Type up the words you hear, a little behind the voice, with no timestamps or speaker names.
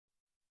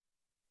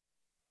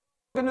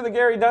Welcome to the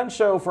Gary Dunn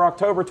Show for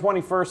October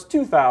 21st,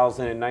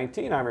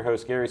 2019. I'm your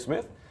host, Gary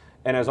Smith.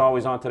 And as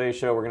always on today's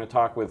show, we're going to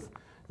talk with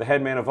the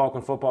head man of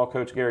Vulcan football,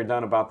 Coach Gary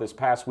Dunn, about this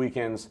past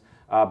weekend's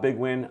big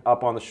win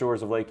up on the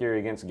shores of Lake Erie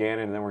against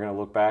Gannon. And then we're going to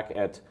look back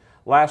at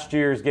last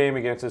year's game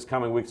against this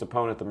coming week's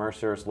opponent, the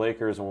Mercyhurst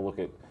Lakers. And we'll look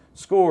at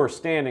scores,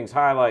 standings,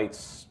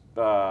 highlights,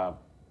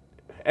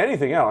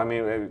 anything else. I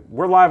mean,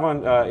 we're live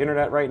on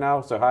internet right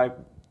now, so hi,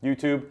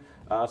 YouTube.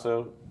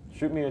 So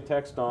shoot me a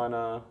text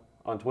on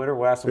Twitter.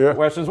 We'll ask some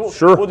questions.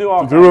 We'll do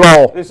all. Do it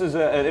all. This is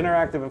an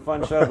interactive and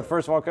fun show. But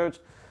first of all, Coach,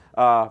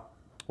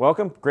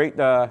 welcome. Great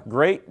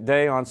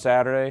day on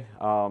Saturday.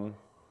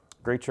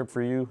 Great trip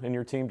for you and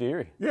your team to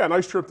Erie. Yeah,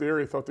 nice trip to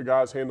Erie. I thought the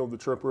guys handled the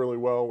trip really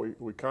well.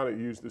 We kind of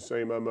used the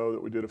same MO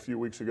that we did a few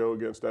weeks ago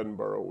against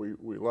Edinburgh.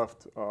 We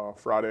left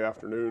Friday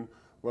afternoon,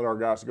 let our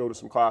guys go to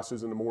some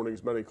classes in the morning,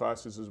 as many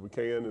classes as we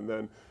can, and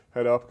then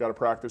head up, got to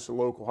practice at a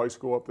local high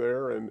school up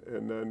there, and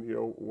then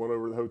went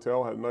over to the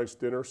hotel, had a nice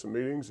dinner, some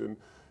meetings, and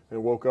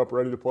woke up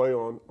ready to play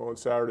on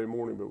Saturday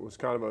morning. But it was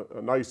kind of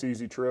a nice,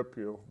 easy trip.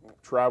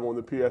 Traveling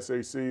the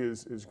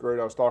PSAC is great.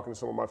 I was talking to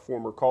some of my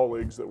former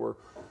colleagues that were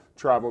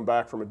traveling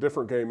back from a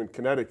different game in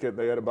Connecticut.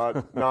 They had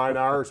about 9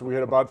 hours. We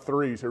had about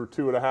 3 or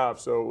 2.5.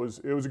 So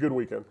it was a good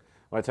weekend.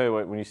 Well, I tell you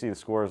what, when you see the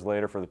scores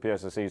later for the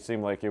PSSC, it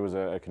seemed like it was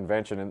a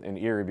convention in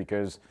Erie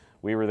because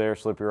we were there,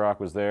 Slippery Rock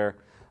was there,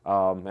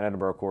 and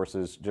Edinburgh, of course,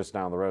 is just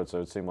down the road.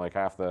 So it seemed like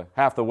half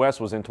the West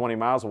was in 20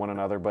 miles of one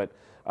another. But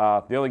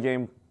the only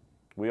game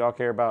we all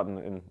care about,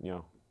 and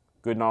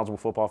good, knowledgeable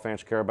football fans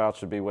should care about,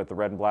 should be what the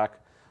red and black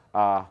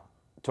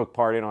took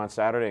part in on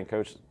Saturday. And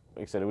Coach,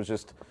 like I said, it was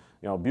just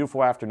a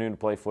beautiful afternoon to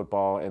play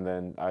football. And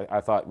then I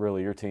thought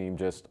really your team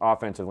just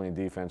offensively and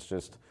defense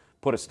just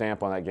put a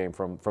stamp on that game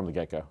from the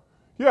get-go.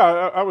 Yeah,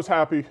 I was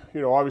happy.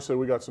 Obviously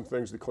we got some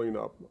things to clean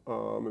up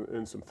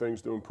and some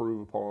things to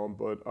improve upon,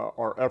 but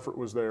our effort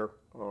was there.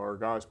 Our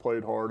guys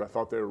played hard. I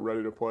thought they were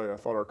ready to play. I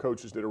thought our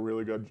coaches did a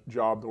really good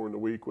job during the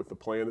week with the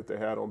plan that they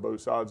had on both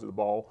sides of the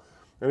ball.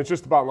 And it's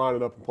just about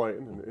lining up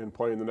and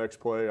playing the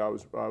next play. I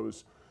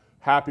was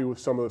happy with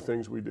some of the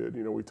things we did.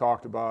 We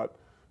talked about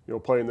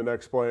playing the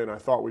next play, and I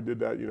thought we did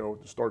that. To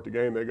start the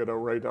game, they got to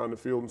right down the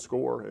field and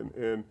score.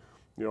 And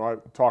I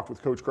talked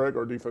with Coach Craig,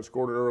 our defense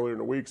coordinator, earlier in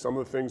the week. Some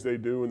of the things they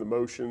do and the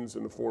motions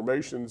and the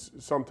formations,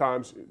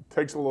 sometimes it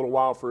takes a little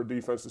while for a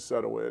defense to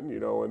settle in.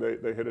 And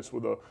they hit us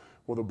with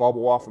a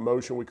bubble off of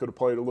motion. We could have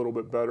played a little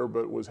bit better,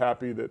 but was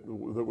happy that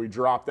we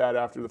dropped that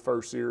after the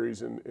first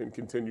series and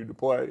continued to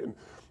play. And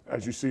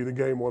as you see, the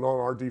game went on.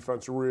 Our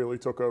defense really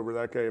took over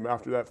that game.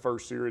 After that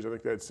first series, I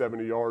think they had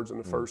 70 yards in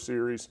the first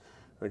series.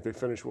 I think they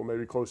finished with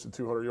maybe close to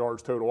 200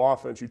 yards total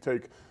offense. You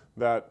take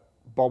that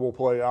bubble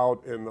play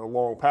out and the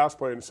long pass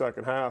play in the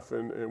second half,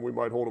 and we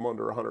might hold them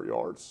under 100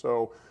 yards.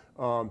 So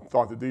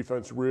thought the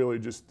defense really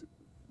just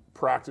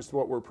practiced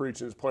what we're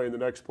preaching, is playing the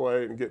next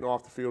play and getting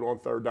off the field on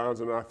third downs.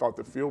 And I thought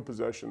the field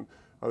possession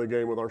of the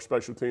game with our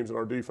special teams and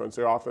our defense,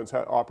 the offense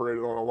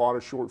operated on a lot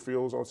of short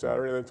fields on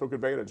Saturday and then took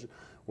advantage.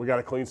 We got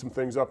to clean some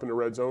things up in the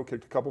red zone,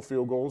 kicked a couple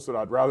field goals that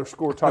I'd rather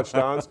score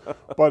touchdowns.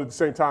 But at the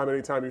same time,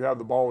 anytime you have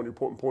the ball and you're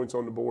putting points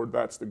on the board,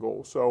 that's the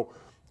goal. So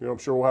I'm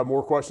sure we'll have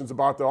more questions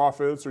about the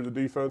offense or the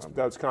defense, but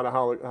that's kind of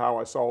how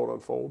I saw it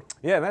unfold.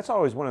 Yeah, and that's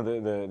always one of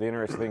the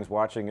interesting things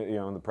watching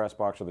in the press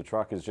box or the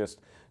truck is just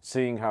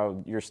seeing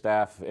how your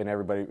staff and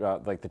everybody,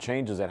 like the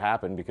changes that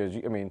happen, because,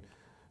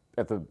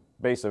 at the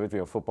base of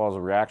it, football's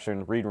a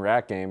reaction, read and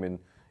react game, and,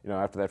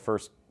 after that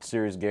first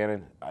series,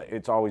 Gannon,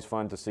 it's always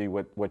fun to see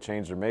what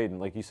changes are made. And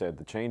like you said,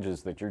 the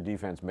changes that your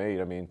defense made,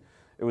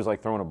 it was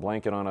like throwing a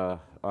blanket on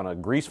a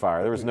grease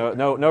fire. There was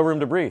no room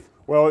to breathe.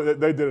 Well,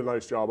 they did a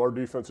nice job. Our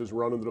defense is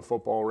running to the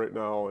football right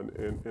now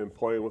and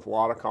playing with a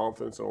lot of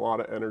confidence and a lot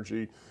of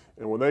energy.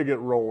 And when they get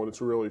rolling,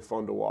 it's really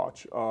fun to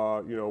watch.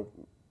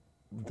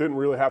 Didn't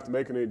really have to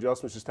make any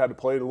adjustments, just had to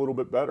play it a little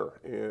bit better.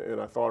 And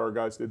I thought our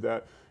guys did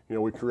that.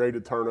 We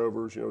created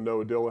turnovers.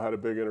 Noah Dilla had a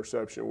big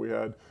interception. We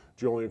had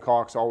Julian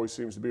Cox, always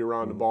seems to be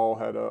around the ball,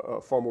 had a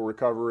fumble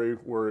recovery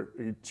where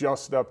he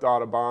just stepped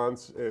out of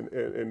bounds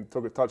and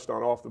took a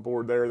touchdown off the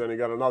board there. Then he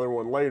got another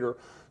one later.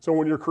 So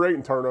when you're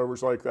creating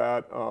turnovers like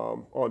that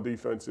on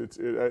defense,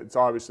 it's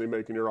obviously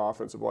making your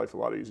offensive life a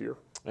lot easier.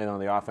 And on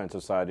the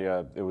offensive side,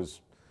 yeah, it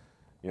was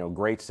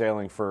great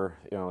sailing for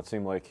it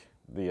seemed like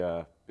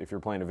if you're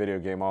playing a video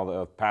game, all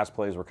the pass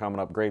plays were coming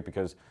up great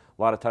because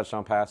a lot of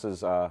touchdown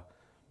passes.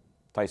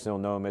 Tyson Hill,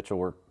 Noah Mitchell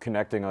were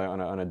connecting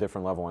on a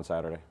different level on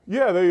Saturday.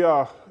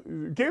 Yeah,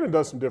 Gannon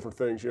does some different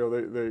things.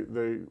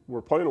 They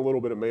were playing a little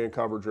bit of man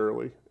coverage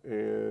early,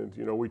 and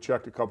we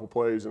checked a couple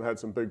plays and had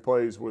some big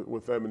plays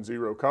with them in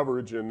zero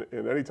coverage. And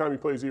anytime you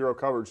play zero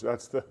coverage,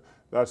 that's the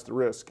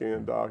risk.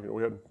 And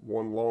we had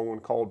one long one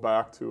called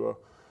back to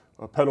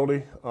a penalty,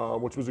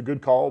 which was a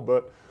good call,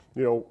 but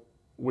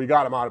we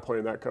got him out of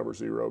playing that cover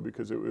zero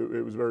because it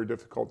was very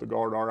difficult to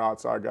guard our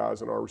outside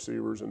guys and our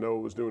receivers, and Noah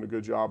was doing a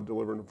good job of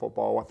delivering the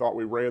football. I thought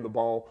we ran the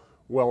ball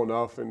well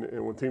enough.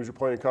 And when teams are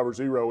playing cover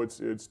zero,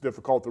 it's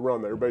difficult to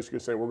run. They're basically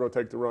saying, we're going to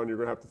take the run, you're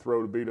going to have to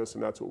throw to beat us,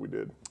 and that's what we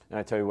did. And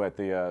I tell you what,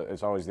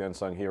 it's always the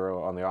unsung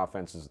hero on the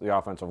offense is the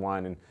offensive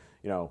line. And,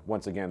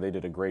 once again, they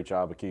did a great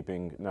job of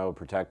keeping Noah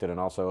protected and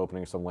also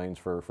opening some lanes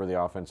for the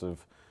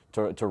offensive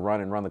to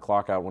run the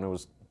clock out when it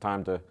was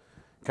time to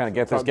kind of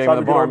get this game in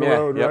the barn.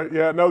 Right?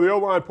 Yeah, no, the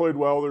O-line played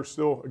well. There's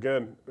still,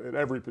 again, in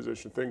every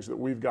position, things that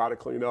we've got to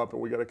clean up,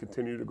 and we got to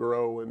continue to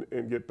grow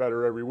and get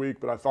better every week.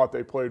 But I thought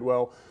they played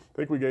well. I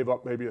think we gave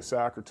up maybe a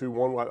sack or two.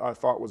 One I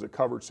thought was a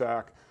covered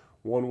sack.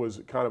 One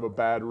was kind of a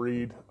bad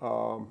read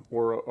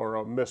or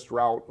a missed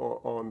route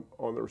on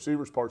the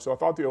receiver's part. So I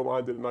thought the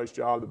O-line did a nice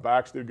job. The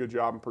backs did a good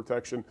job in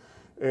protection.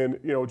 And,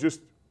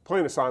 just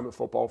playing assignment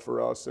football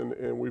for us.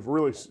 And we've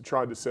really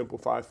tried to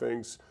simplify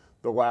things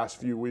the last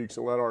few weeks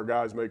and let our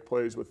guys make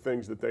plays with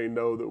things that they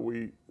know that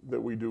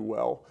we do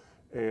well.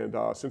 And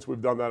since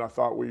we've done that, I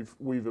thought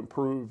we've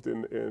improved.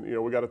 And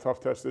we got a tough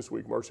test this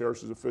week.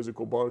 Mercyhurst is a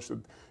physical bunch that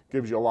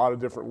gives you a lot of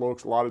different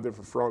looks, a lot of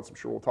different fronts. I'm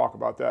sure we'll talk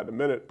about that in a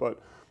minute. But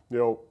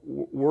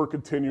we're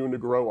continuing to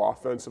grow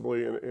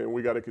offensively, and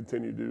we got to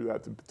continue to do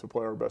that to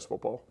play our best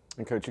football.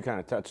 And Coach, you kind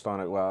of touched on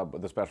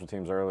it the special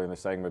teams early in the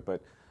segment,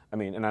 but I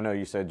mean, and I know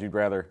you said you'd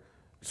rather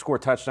score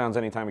touchdowns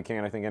anytime you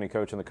can. I think any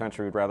coach in the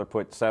country would rather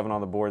put 7 on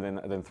the board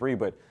than 3.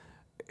 But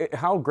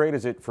how great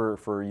is it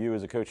for you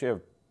as a coach? You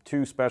have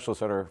 2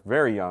 specialists that are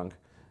very young,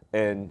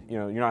 and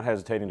you're not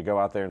hesitating to go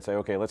out there and say,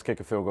 okay, let's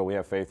kick a field goal. We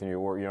have faith in you,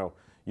 or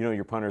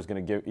your punter is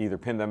going to either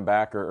pin them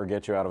back or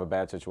get you out of a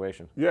bad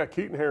situation. Yeah,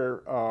 Keaton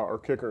Hare, our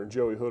kicker, and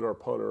Joey Hood, our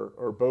punter,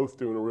 are both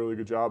doing a really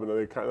good job, and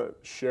they kind of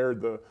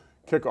shared the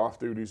kickoff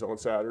duties on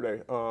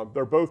Saturday.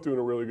 They're both doing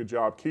a really good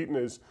job. Keaton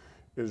is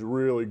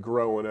really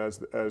growing as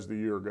the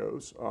year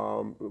goes.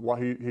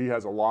 He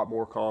has a lot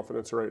more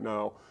confidence right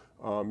now.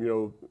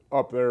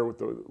 Up there with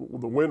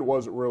the wind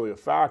wasn't really a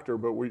factor,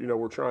 but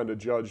we're trying to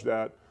judge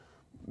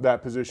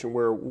that position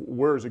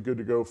where is it good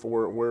to go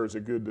for it and where is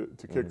it good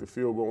to kick the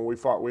field goal. And we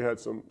thought we had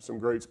some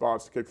great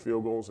spots to kick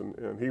field goals,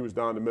 and he was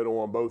down the middle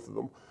on both of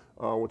them,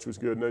 which was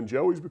good. And then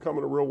Joey's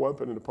becoming a real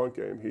weapon in the punt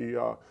game.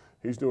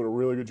 He's doing a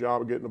really good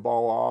job of getting the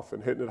ball off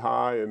and hitting it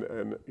high,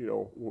 and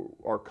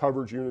our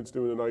coverage unit's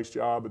doing a nice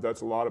job, but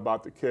that's a lot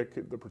about the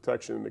kick, the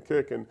protection and the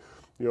kick, and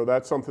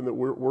that's something that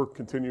we're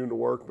continuing to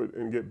work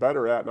and get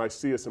better at, and I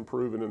see us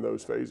improving in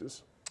those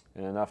phases.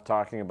 And enough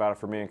talking about it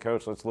for me and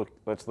Coach. Let's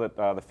let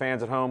the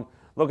fans at home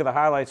look at the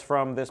highlights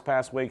from this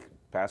past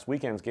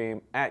weekend's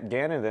game at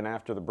Gannon. Then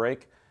after the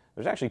break,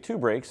 there's actually 2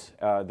 breaks.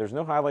 There's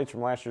no highlights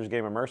from last year's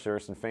game at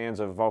Mercyhurst, and fans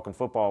of Vulcan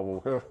football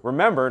will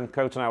remember, and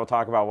Coach and I will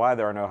talk about why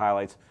there are no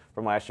highlights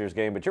from last year's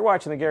game. But you're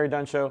watching the Gary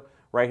Dunn Show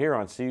right here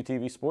on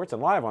CUTV Sports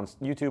and live on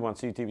YouTube on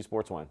CUTV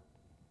Sports 1.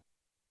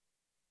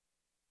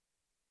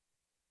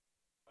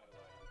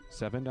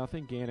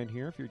 7-0 Gannon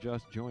here if you're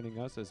just joining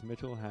us, as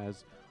Mitchell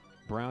has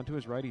Brown to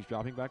his right. He's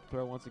dropping back to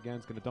throw once again.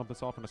 He's going to dump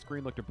this off on a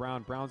screen look to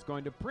Brown. Brown's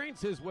going to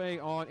brace his way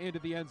on into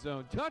the end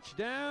zone.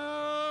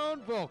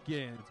 Touchdown,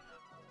 Vulcans.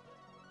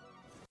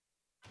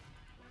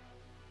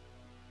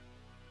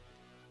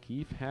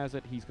 Keefe has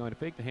it. He's going to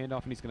fake the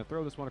handoff, and he's going to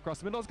throw this one across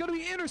the middle. It's going to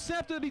be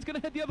intercepted. He's going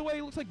to head the other way.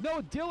 It looks like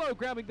Noah Dillo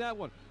grabbing that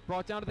one.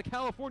 Brought down to the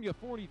California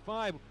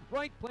 45.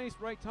 Right place,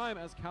 right time,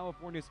 as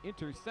California's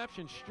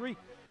interception streak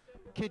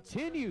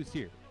continues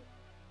here.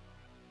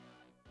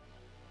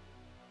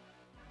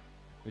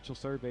 Mitchell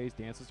surveys,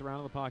 dances around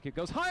in the pocket,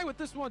 goes high with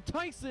this one.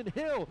 Tyson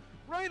Hill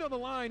right on the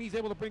line. He's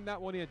able to bring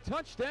that one in.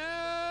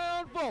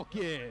 Touchdown,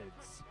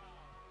 Vulcans.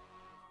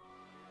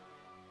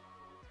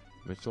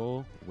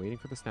 Mitchell waiting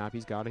for the snap.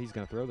 He's got it. He's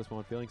going to throw this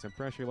one, feeling some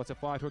pressure. Lets it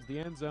fly towards the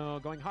end zone.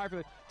 Going high for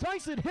the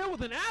Tyson Hill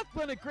with an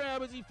athletic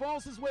grab as he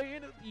falls his way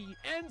into the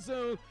end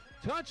zone.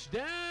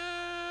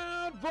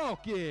 Touchdown,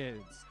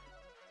 Vulcans.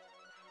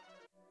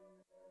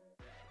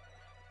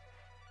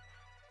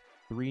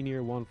 3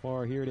 near, 1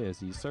 far. Here it is.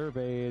 He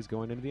surveys,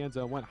 going into the end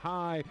zone, went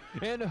high.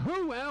 And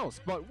who else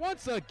but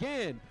once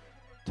again,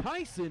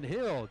 Tyson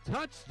Hill.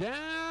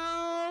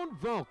 Touchdown,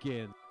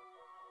 Vulcan.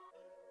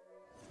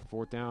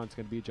 4th down, it's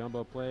going to be a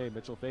jumbo play.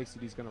 Mitchell fakes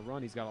it. He's going to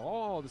run. He's got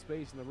all the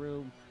space in the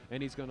room,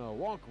 and he's going to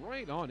walk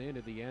right on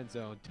into the end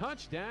zone.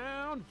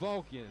 Touchdown,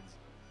 Vulcans.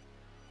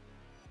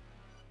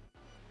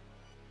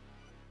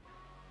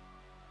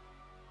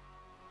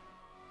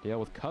 Dale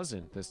with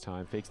Cousin this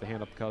time. Fakes the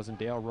hand up to Cousin.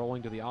 Dale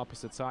rolling to the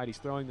opposite side. He's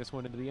throwing this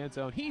one into the end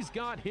zone. He's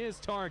got his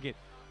target.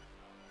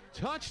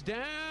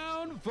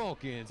 Touchdown,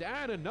 Vulcans.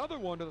 Add another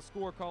one to the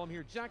score column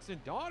here.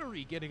 Jackson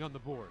Daughtery getting on the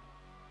board.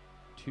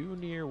 2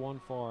 near, 1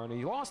 far. And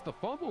he lost the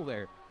fumble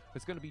there.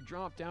 It's going to be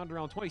dropped down to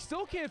around 20.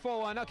 Still can't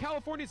fall on. Now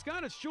California's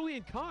got it. It's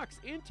Julian Cox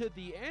into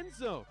the end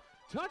zone.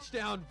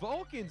 Touchdown,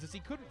 Vulcans, as he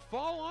couldn't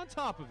fall on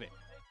top of it.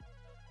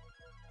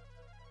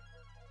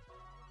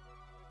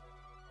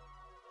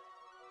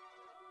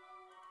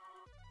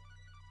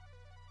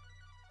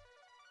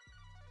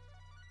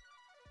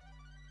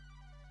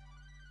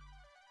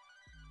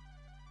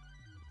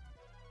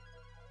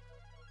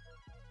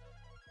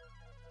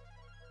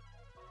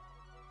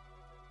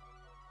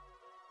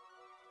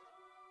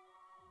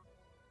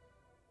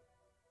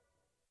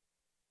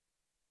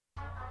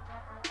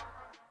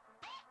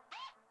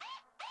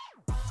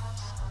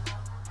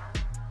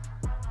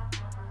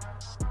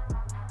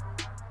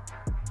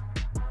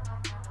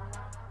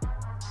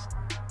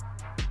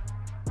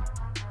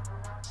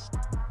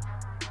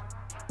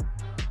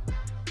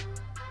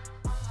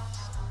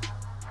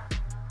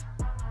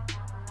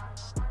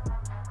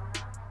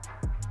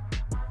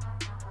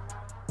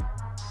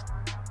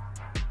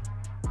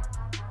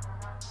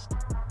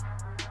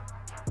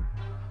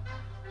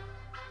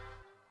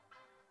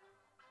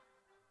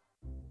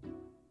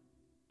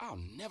 I'll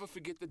never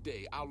forget the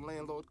day our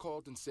landlord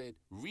called and said,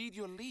 read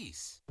your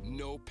lease.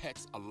 No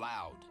pets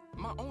allowed.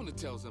 My owner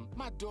tells him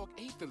my dog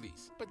ate the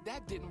lease, but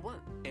that didn't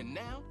work. And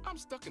now I'm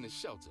stuck in a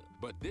shelter.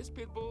 But this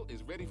pit bull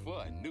is ready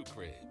for a new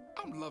crib.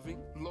 I'm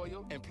loving,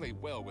 loyal, and play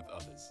well with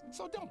others.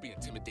 So don't be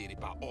intimidated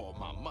by all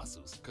my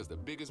muscles, because the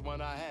biggest one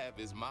I have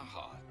is my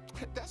heart.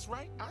 That's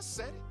right, I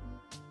said it.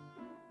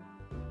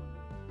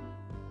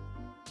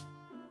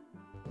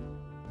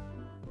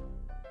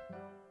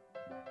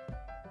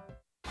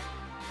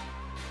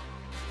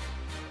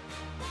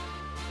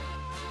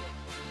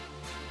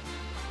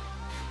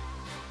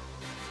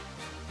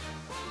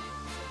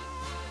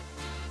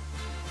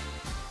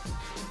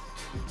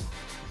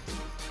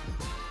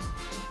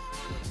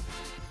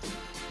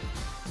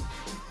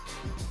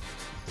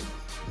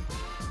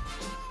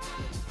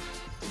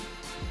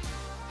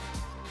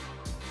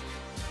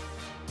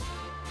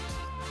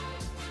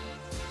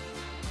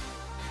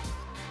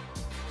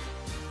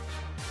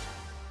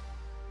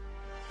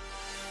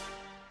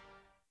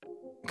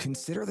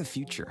 Consider the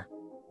future.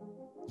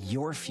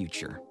 Your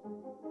future.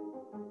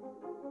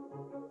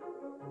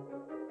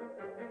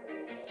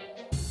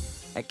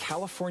 At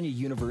California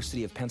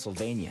University of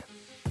Pennsylvania,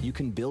 you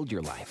can build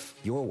your life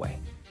your way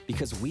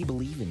because we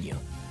believe in you.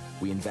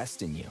 We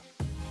invest in you,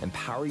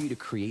 empower you to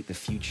create the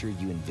future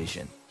you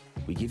envision.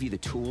 We give you the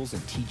tools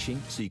and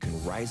teaching so you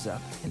can rise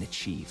up and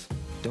achieve.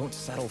 Don't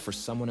settle for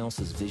someone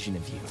else's vision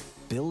of you.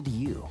 Build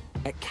you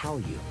at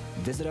CalU.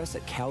 Visit us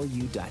at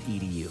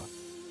calu.edu.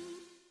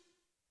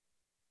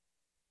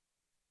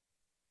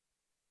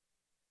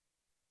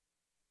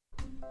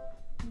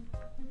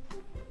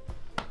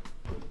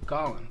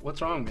 Colin,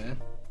 what's wrong, man?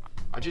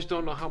 I just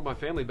don't know how my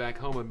family back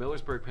home in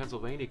Millersburg,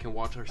 Pennsylvania can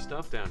watch our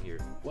stuff down here.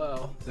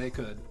 Well, they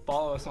could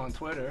follow us on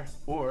Twitter,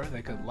 or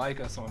they could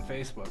like us on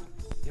Facebook.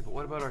 Yeah, but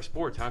what about our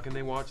sports? How can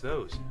they watch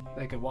those?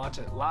 They could watch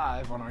it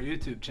live on our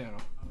YouTube channel.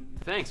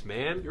 Thanks,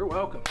 man. You're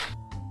welcome.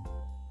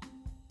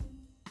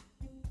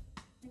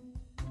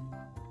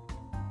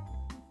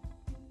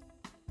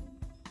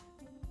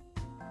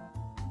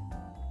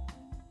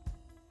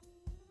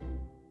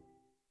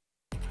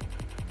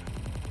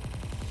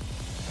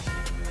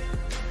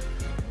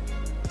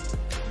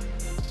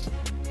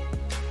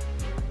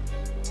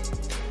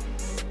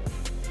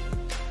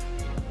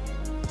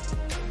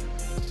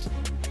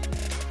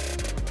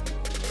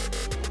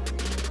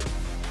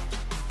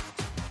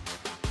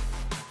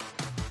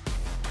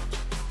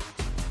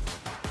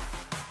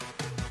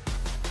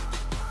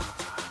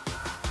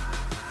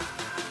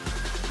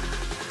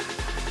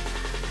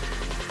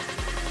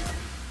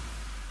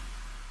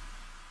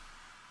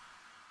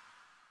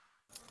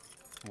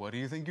 What do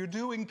you think you're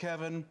doing,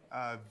 Kevin?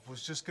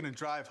 Was just gonna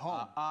drive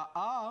home.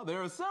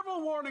 There are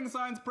several warning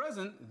signs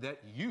present that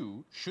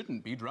you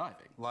shouldn't be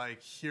driving.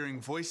 Like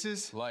hearing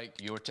voices?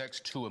 Like your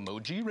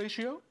text-to-emoji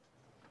ratio?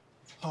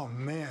 Oh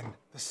man,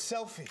 the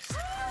selfies.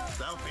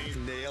 Selfie,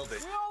 nailed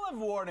it. We all have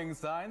warning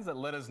signs that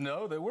let us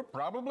know that we're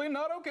probably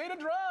not okay to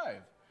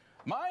drive.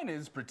 Mine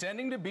is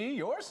pretending to be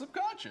your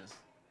subconscious.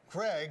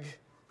 Craig,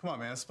 come on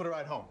man, let's split a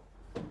ride home.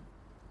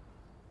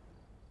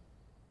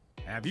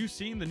 Have you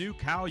seen the new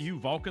CalU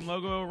Vulcan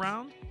logo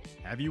around?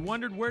 Have you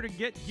wondered where to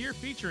get gear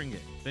featuring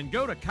it? Then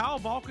go to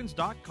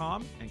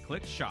calvulcans.com and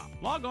click shop.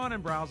 Log on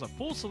and browse a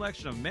full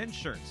selection of men's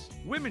shirts,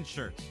 women's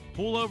shirts,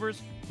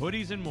 pullovers,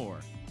 hoodies, and more.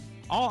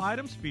 All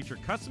items feature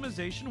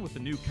customization with the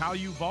new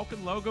CalU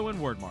Vulcan logo and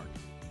wordmark.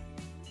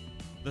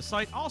 The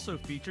site also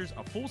features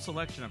a full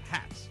selection of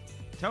hats,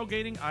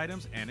 tailgating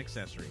items, and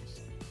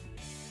accessories.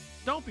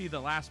 Don't be the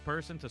last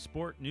person to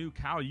sport new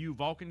CalU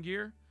Vulcan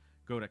gear.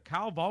 Go to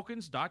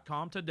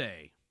calvulcans.com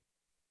today.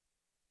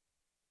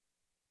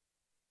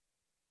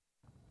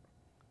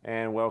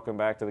 And welcome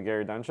back to the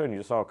Gary Dunn Show. And you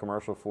just saw a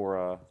commercial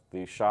for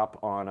the shop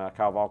on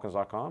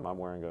calvulcans.com. I'm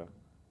wearing a,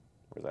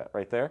 where's that?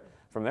 Right there.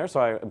 From there,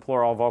 so I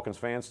implore all Vulcans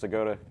fans to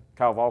go to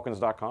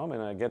calvulcans.com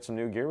and get some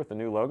new gear with the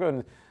new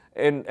logo.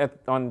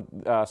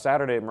 On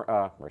Saturday at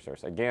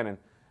Mercyhurst, at Gannon,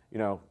 you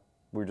know,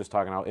 we were just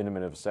talking how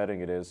intimate of a setting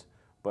it is.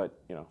 But,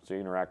 you know, so you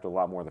interact with a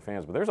lot more of the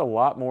fans. But there's a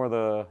lot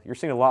more you're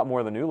seeing a lot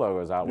more of the new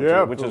logos out,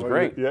 which is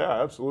great.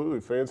 Yeah,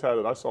 absolutely. Fans had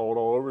it. I saw it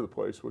all over the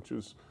place, which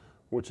is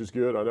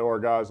good. I know our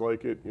guys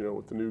like it, you know,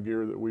 with the new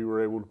gear that we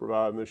were able to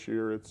provide this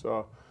year. It's,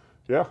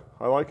 yeah,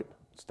 I like it.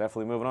 It's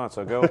definitely moving on.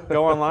 So go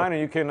online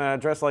and you can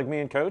dress like me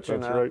and Coach.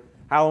 That's right.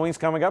 Halloween's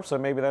coming up, so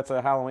maybe that's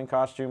a Halloween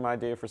costume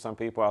idea for some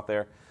people out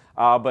there.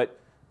 But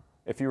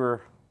if you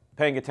were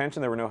paying attention,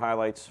 there were no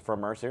highlights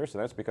from Mercyhurst, so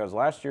that's because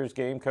last year's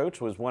game,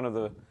 Coach, was one of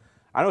the –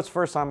 I know it's the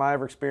first time I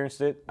ever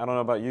experienced it. I don't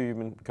know about you. You've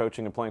been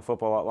coaching and playing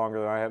football a lot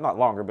longer than I have. Not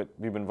longer, but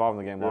you've been involved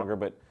in the game longer.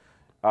 But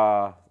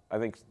I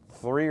think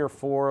 3 or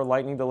 4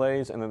 lightning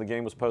delays, and then the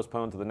game was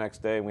postponed to the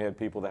next day, and we had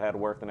people that had to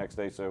work the next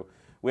day. So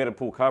we had to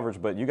pull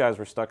coverage, but you guys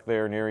were stuck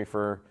there in Erie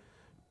for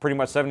pretty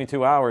much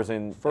 72 hours.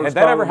 And had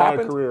that ever happened? First time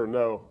in my career,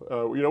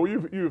 no. You know,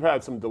 you've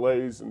had some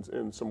delays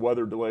and some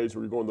weather delays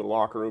where you're going to the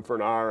locker room for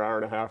an hour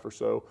and a half or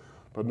so,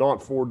 but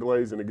not 4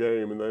 delays in a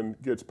game, and then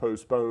gets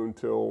postponed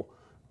till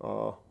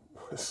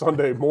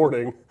Sunday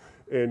morning,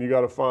 and you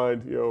got to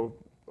find, you know,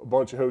 a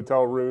bunch of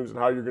hotel rooms and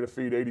how you're going to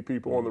feed 80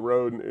 people on the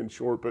road in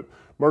short. But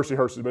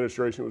Mercyhurst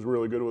administration was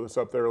really good with us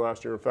up there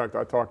last year. In fact,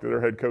 I talked to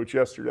their head coach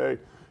yesterday,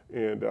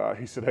 and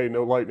he said, hey,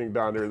 no lightning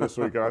down there this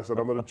week. And I said,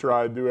 I'm going to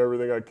try and do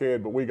everything I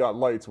can, but we got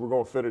lights. We're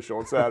going to finish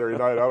on Saturday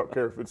night. I don't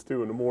care if it's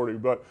 2 in the morning.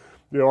 But,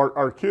 you know,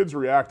 our kids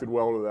reacted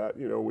well to that.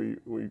 You know, we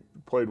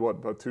played,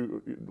 about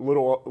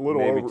little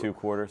maybe over, 2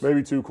 quarters.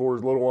 Maybe 2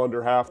 quarters, a little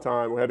under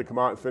halftime. We had to come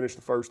out and finish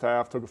the first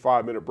half, took a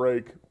 5-minute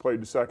break, played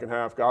the second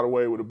half, got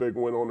away with a big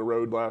win on the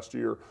road last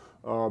year.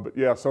 But,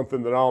 yeah,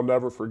 something that I'll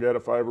never forget.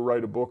 If I ever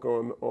write a book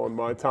on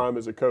my time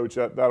as a coach,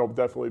 that'll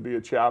definitely be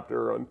a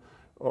chapter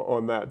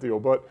on that deal.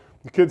 But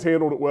the kids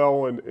handled it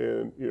well, and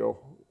you know,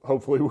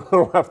 hopefully we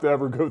don't have to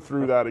ever go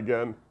through that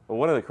again. Well,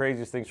 one of the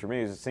craziest things for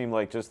me is it seemed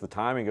like just the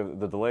timing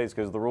of the delays,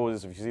 because the rule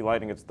is if you see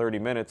lightning, it's 30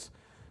 minutes.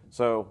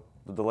 So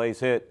the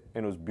delays hit,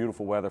 and it was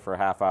beautiful weather for a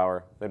half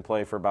hour, then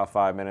play for about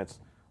 5 minutes,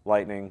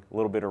 lightning, a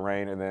little bit of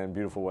rain, and then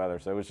beautiful weather.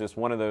 So it was just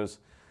one of those,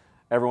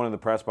 everyone in the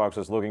press box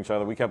was looking at each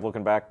other. We kept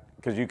looking back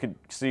because you could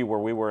see where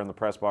we were in the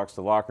press box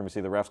to the locker room. You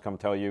see the refs come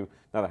tell you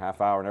another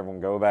half hour, and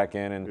everyone go back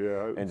in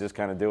and just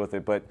kind of deal with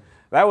it. But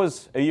that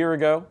was a year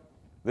ago.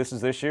 This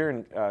is this year,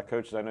 and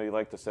coaches, I know you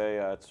like to say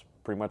it's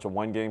pretty much a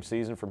 1-game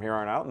season from here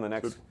on out, and the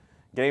next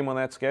game on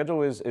that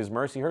schedule is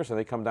Mercyhurst, and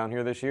they come down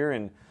here this year,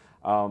 and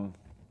we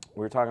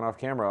were talking off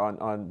camera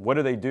on what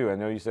do they do. I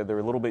know you said they're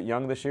a little bit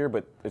young this year,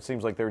 but it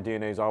seems like their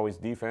DNA is always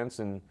defense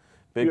and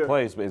big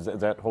plays. Does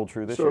that hold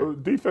true this year? So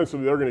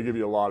defensively, they're going to give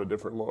you a lot of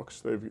different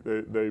looks.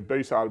 They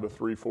base out of a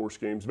 3-4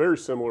 schemes, very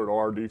similar to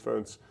our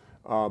defense.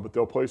 But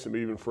they'll play some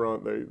even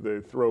front. They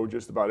throw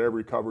just about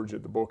every coverage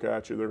at the book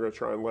at you. They're going to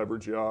try and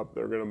leverage you up.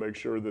 They're going to make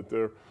sure that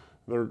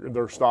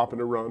they're stopping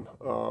the run,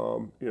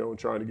 you know, and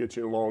trying to get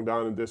you in long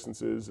down and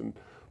distances.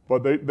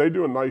 But they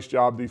do a nice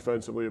job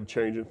defensively of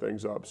changing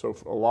things up. So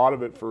a lot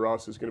of it for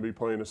us is going to be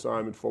playing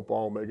assignment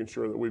football, making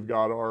sure that we've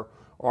got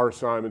our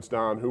assignments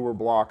down, who we're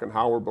blocking,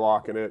 how we're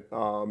blocking it,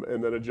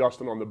 and then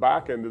adjusting on the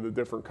back end of the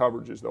different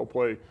coverages. They'll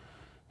play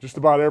just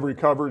about every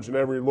coverage and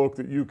every look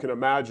that you can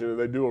imagine, and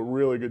they do a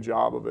really good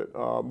job of it.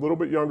 A little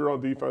bit younger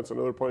on defense. I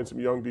know they're playing some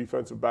young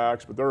defensive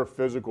backs, but they're a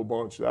physical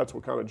bunch. That's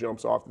what kind of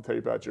jumps off the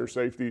tape at your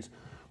safeties.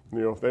 You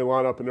know, if they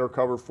line up in their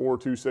cover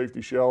 4-2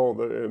 safety shell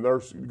and they're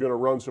going to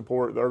run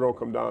support, they're going to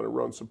come down and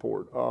run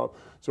support.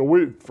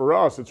 So for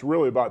us, it's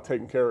really about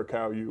taking care of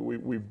Cal U.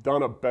 We've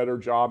done a better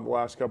job in the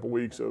last couple of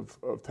weeks of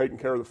taking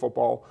care of the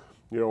football.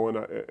 You know,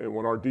 and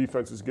when our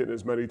defense is getting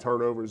as many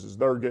turnovers as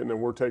they're getting and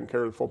we're taking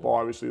care of the football,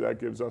 obviously that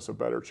gives us a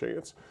better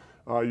chance.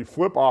 You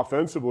flip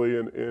offensively,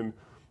 and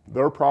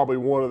they're probably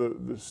one of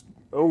the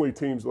only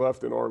teams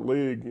left in our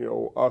league, you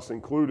know, us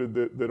included,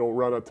 that'll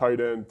run a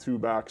tight end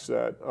 2-back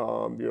set.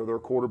 You know, their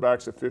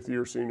quarterback's a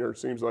 5th-year senior. It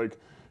seems like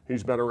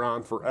he's been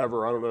around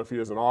forever. I don't know if he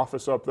has an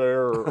office up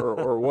there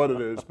or what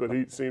it is, but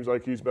he seems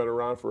like he's been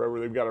around forever.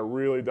 They've got a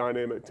really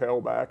dynamic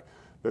tailback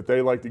that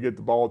they like to get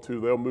the ball to.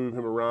 They'll move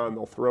him around.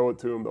 They'll throw it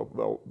to him.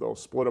 They'll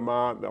split him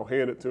out. They'll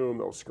hand it to him.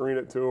 They'll screen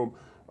it to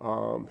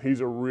him. He's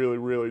a really,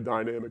 really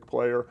dynamic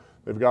player.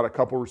 They've got a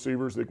couple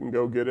receivers that can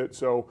go get it.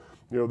 So,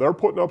 you know, they're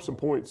putting up some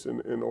points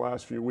in the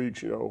last few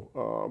weeks. You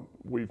know,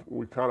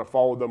 we've kind of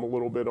followed them a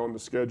little bit on the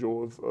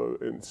schedule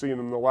and seeing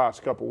them the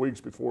last couple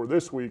weeks before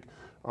this week.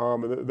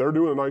 And they're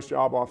doing a nice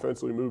job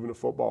offensively moving the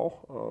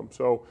football.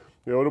 So,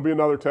 you know, it'll be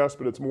another test,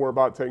 but it's more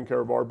about taking care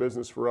of our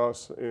business for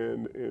us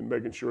and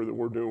making sure that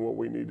we're doing what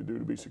we need to do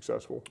to be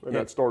successful. And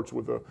that starts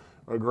with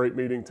a great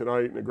meeting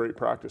tonight and a great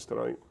practice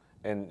tonight.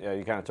 And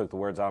you kind of took the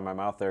words out of my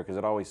mouth there, because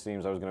it always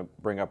seems, I was going to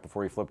bring up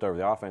before you flipped over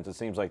the offense, it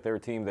seems like they're a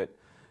team that,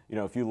 you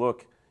know, if you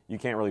look, you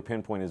can't really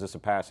pinpoint, is this a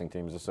passing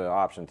team, is this an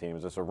option team,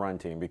 is this a run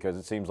team, because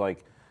it seems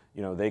like,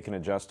 you know, they can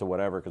adjust to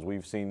whatever, because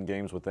we've seen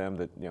games with them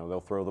that, you know, they'll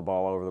throw the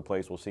ball all over the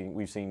place.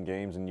 We've seen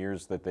games in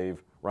years that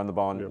they've run the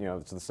ball, and, you know,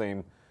 it's the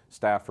same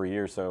staff for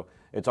years. So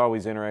it's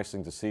always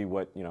interesting to see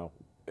what, you know,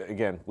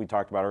 again, we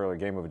talked about earlier,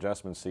 game of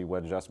adjustments, see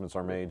what adjustments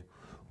are made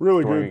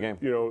really during good, a game.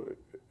 You know,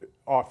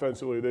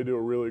 offensively, they do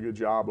a really good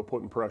job of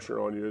putting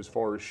pressure on you as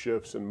far as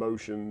shifts and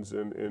motions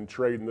and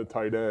trading the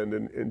tight end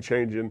and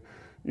changing,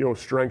 you know,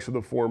 strengths of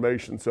the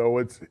formation. So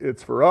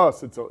it's for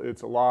us, it's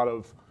a lot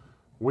of,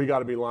 we got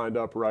to be lined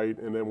up right,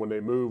 and then when they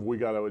move, we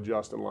got to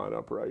adjust and line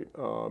up right.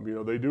 You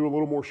know, they do a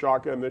little more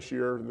shotgun this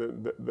year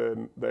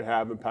than they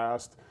have in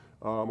past.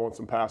 On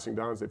some passing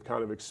downs, they've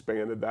kind of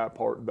expanded that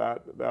part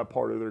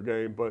of their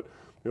game. But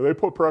you know, they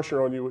put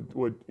pressure on you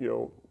with you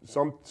know,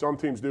 some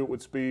teams do it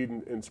with speed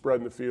and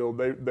spreading the field.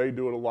 They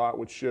do it a lot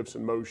with shifts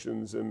and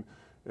motions and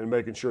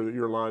making sure that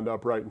you're lined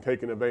up right and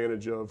taking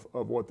advantage of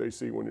what they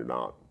see when you're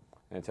not.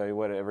 And I tell you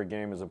what, every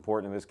game is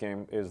important, and this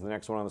game is the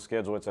next one on the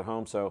schedule. It's at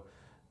home, so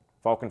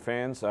Falcon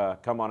fans,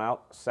 come on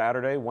out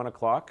Saturday, 1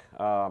 o'clock.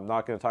 I'm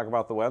not going to talk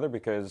about the weather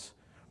because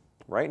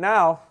right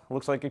now it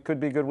looks like it could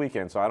be a good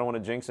weekend, so I don't want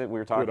to jinx it. We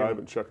were talking. Good, I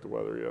haven't checked the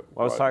weather yet.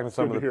 Well, I was talking to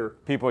some of the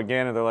people at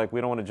Gannon. They're like,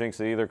 we don't want to jinx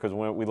it either, because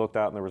when we looked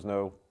out and there was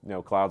no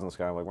clouds in the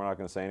sky. I'm like, we're not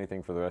going to say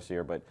anything for the rest of the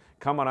year. But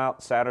come on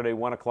out Saturday,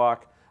 1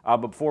 o'clock. But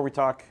before we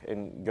talk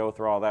and go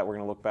through all that, we're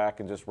going to look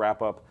back and just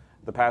wrap up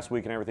the past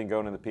week and everything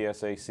going in the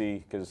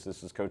PSAC, because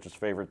this is Coach's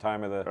favorite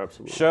time of the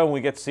Absolutely. show, and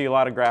we get to see a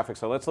lot of graphics.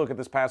 So let's look at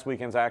this past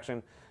weekend's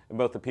action in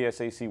both the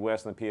PSAC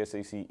West and the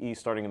PSAC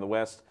East. Starting in the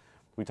West,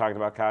 we talked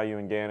about Caillou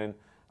and Gannon.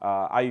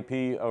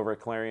 IUP over at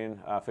Clarion,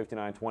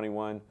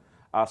 59-21.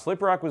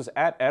 Slippery Rock was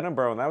at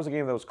Edinburgh, and that was a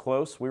game that was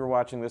close. We were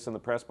watching this in the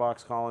press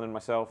box, Colin and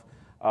myself,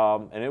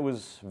 and it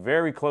was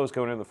very close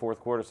going into the fourth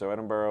quarter. So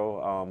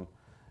Edinburgh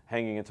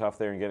hanging in tough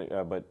there and getting,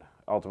 but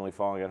ultimately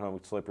falling at home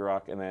with Slippery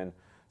Rock. And then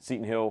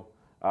Seton Hill,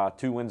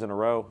 2 wins in a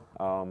row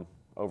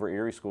over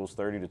Erie Schools,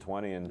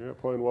 30-20. And yeah,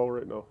 playing well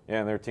right now. Yeah,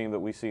 and they're a team that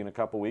we see in a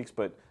couple weeks.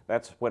 But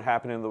that's what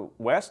happened in the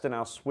West. And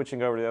now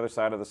switching over to the other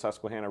side of the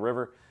Susquehanna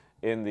River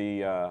in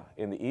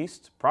the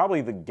East,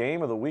 probably the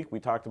game of the week we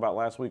talked about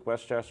last week,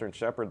 Westchester and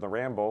Shepherd in the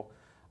Ram Bowl.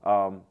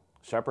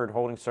 Shepherd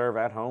holding serve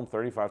at home,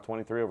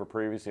 35-23 over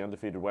previously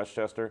undefeated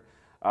Westchester.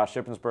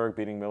 Shippensburg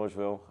beating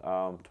Millersville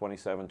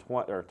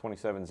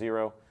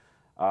 27-0.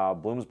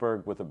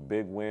 Bloomsburg with a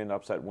big win,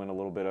 upset win a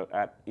little bit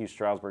at East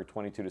Stroudsburg,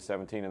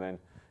 22-17, and then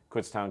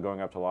Kutztown going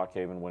up to Lock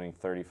Haven, winning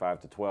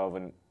 35-12.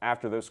 And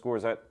after those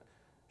scores, that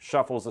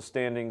shuffles the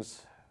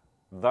standings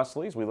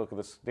thusly as we look at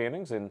the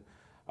standings, and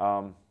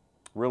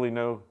really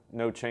no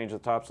change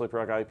at the top.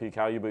 Slippery Rock, IUP,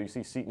 Caillou, but you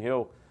see Seton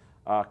Hill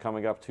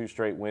coming up 2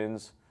 straight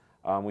wins.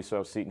 We still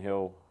have Seton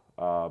Hill,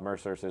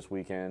 Mercyhurst this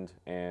weekend,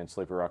 and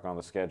Slippery Rock on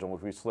the schedule.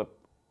 If we flip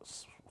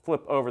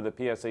over the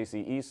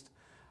PSAC East,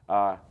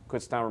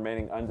 Kutztown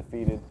remaining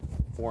undefeated,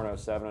 4-0,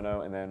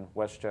 7-0, and then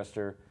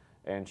Westchester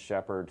and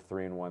Shepherd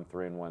 3-1,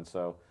 3-1.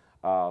 So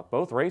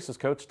both races,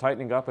 Coach,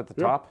 tightening up at the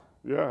top.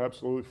 Yeah,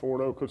 absolutely.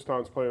 4-0.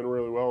 Kutztown's playing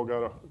really well.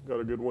 Got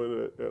a good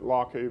win at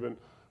Lock Haven.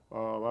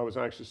 I was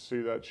anxious to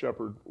see that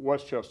Shepherd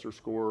Westchester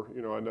score.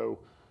 You know, I know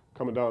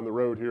coming down the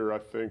road here, I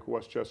think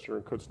Westchester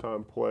and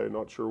Kutztown play.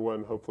 Not sure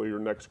when. Hopefully, your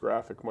next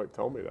graphic might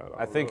tell me that.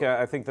 I think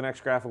the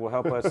next graphic will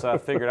help us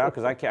figure it out,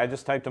 because I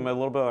just typed them a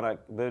little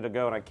bit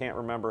ago and I can't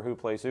remember who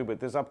plays who. But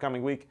this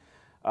upcoming week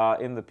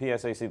in the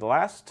PSAC, the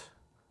last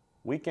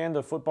weekend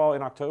of football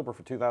in October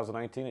for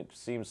 2019. It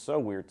seems so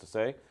weird to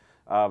say,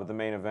 but the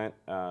main event,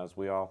 as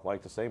we all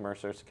like to say,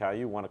 Mercyhurst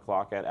Caillou, 1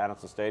 o'clock at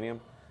Adamson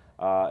Stadium.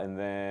 And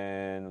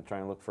then I'm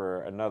trying to look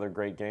for another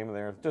great game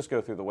there. Just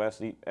go through the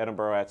West.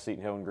 Edinburgh at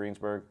Seton Hill and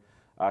Greensburg.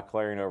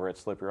 Clarion over at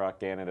Slippery Rock,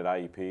 Gannon at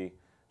IUP.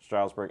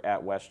 Stroudsburg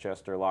at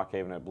Westchester. Lock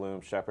Haven at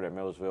Bloom. Shepherd at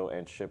Millersville.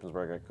 And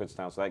Shippensburg at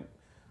Kutztown. So that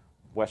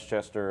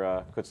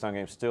Westchester-Kutztown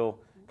game still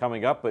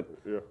coming up. But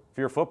if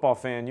you're a football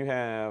fan, you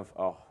have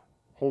a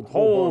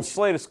whole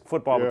slate of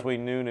football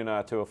between noon and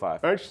 2:05.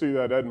 I actually see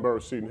that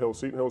Edinburgh-Seton Hill.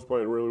 Seton Hill's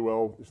playing really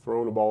well. He's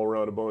throwing the ball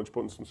around a bunch,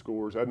 putting some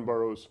scores.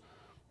 Edinburgh's,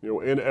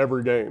 in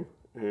every game.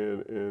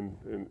 And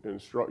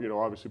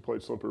obviously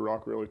played Slippery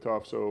Rock really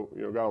tough. So,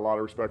 got a lot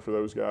of respect for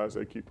those guys.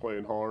 They keep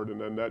playing hard.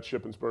 And then that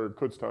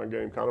Shippensburg-Kutztown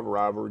game, kind of a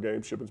rivalry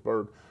game.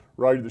 Shippensburg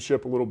righted the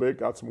ship a little bit,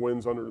 got some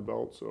wins under the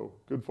belt. So,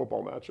 good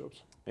football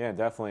matchups. Yeah,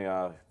 definitely.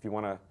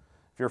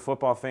 If you're a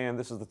football fan,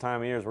 this is the time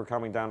of year as we're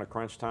coming down to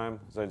crunch time.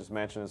 As I just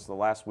mentioned, it's the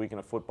last weekend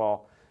of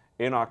football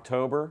in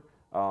October.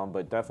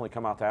 But definitely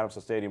come out to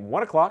Adamson Stadium,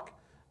 1 o'clock.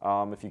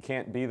 If you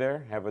can't be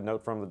there, have a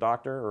note from the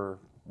doctor or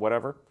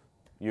whatever.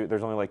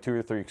 There's only like 2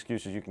 or 3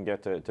 excuses you can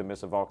get to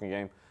miss a Vulcan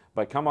game.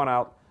 But come on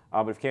out.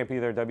 But if you can't be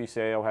there,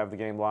 WCA will have the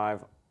game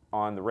live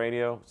on the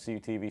radio.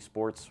 CTV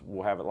Sports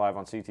will have it live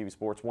on CTV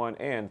Sports 1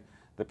 and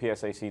the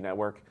PSAC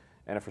network.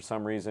 And if for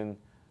some reason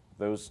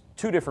those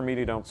 2 different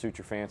media don't suit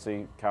your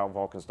fancy,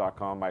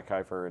 CalVulcans.com, Mike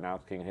Kiefer and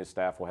Alex King and his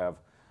staff will have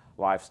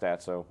live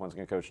stats. So once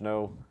again, Coach,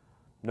 no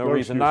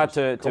reason not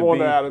to come on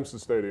to Adamson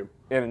Stadium.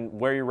 And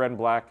wear your red and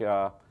black.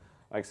 Like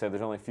I said,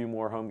 there's only a few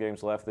more home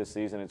games left this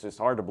season. It's just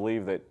hard to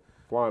believe that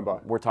flying by.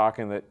 We're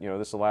talking that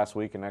this is the last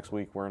week, and next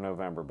week we're in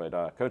November.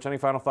 But Coach, any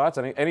final thoughts?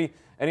 Any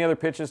other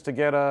pitches to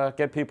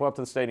get people up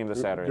to the stadium this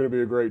Saturday? It's going to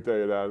be a great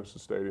day at Adamson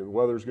Stadium. The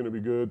weather's going to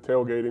be good.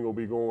 Tailgating will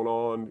be going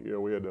on.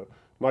 We had a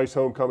nice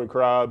homecoming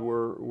crowd.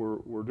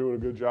 We're doing a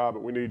good job,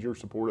 but we need your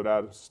support at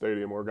Adamson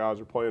Stadium. Our guys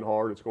are playing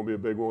hard. It's going to be a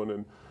big one,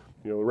 and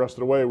the rest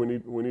of the way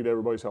we need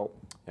everybody's help.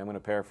 I'm going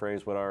to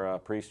paraphrase what our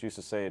priest used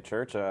to say at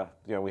church.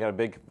 We had a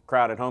big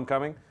crowd at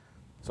homecoming.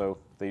 So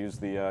they use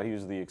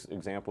the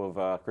example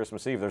of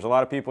Christmas Eve. There's a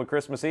lot of people at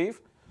Christmas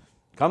Eve.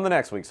 Come the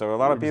next week. So a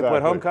lot of people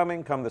at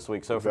homecoming. Come this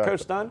week. So for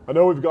Coach Dunn, I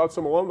know we've got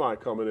some alumni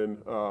coming in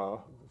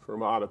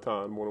from out of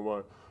town. One of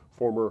my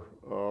former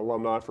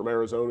alumni from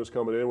Arizona is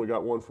coming in. We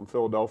got one from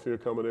Philadelphia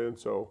coming in.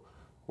 So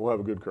we'll have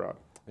a good crowd.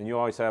 And you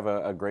always have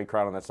a great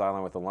crowd on that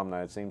sideline with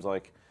alumni. It seems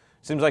like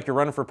you're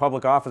running for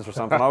public office or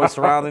something. I was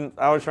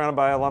surrounded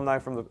by alumni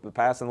from the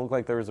past, and it looked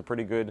like there was a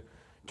pretty good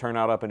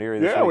turnout up in Erie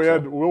this week. Yeah, we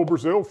had Will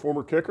Brazil,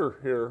 former kicker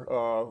here,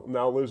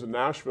 now lives in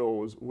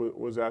Nashville,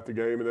 was at the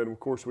game. And then, of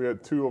course, we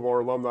had 2 of our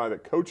alumni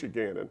that coach at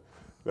Gannon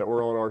that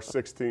were on our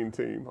 16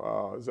 team.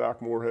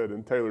 Zach Moorhead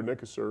and Taylor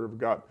Nickeser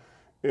got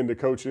into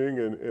coaching,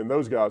 and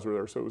those guys were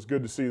there. So it was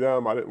good to see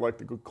them. I didn't like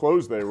the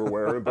clothes they were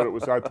wearing,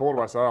 but I told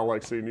them, I said, I don't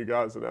like seeing you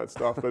guys in that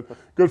stuff. But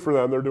good for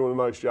them. They're doing a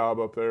nice job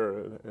up there,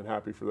 and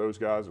happy for those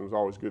guys. And it was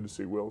always good to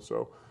see Will.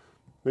 So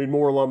need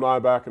more alumni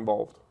back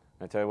involved.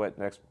 I tell you what,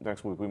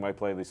 next week we might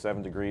play the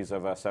 7 degrees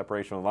of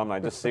separation with alumni,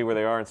 just see where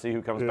they are and see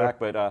who comes back.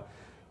 But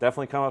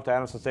definitely come up to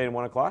Adamson Stadium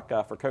 1 o'clock.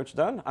 For Coach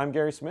Dunn, I'm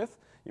Gary Smith.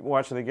 You've been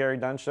watching the Gary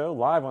Dunn Show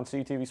live on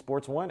CTV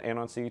Sports 1 and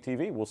on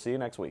CTV. We'll see you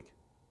next week.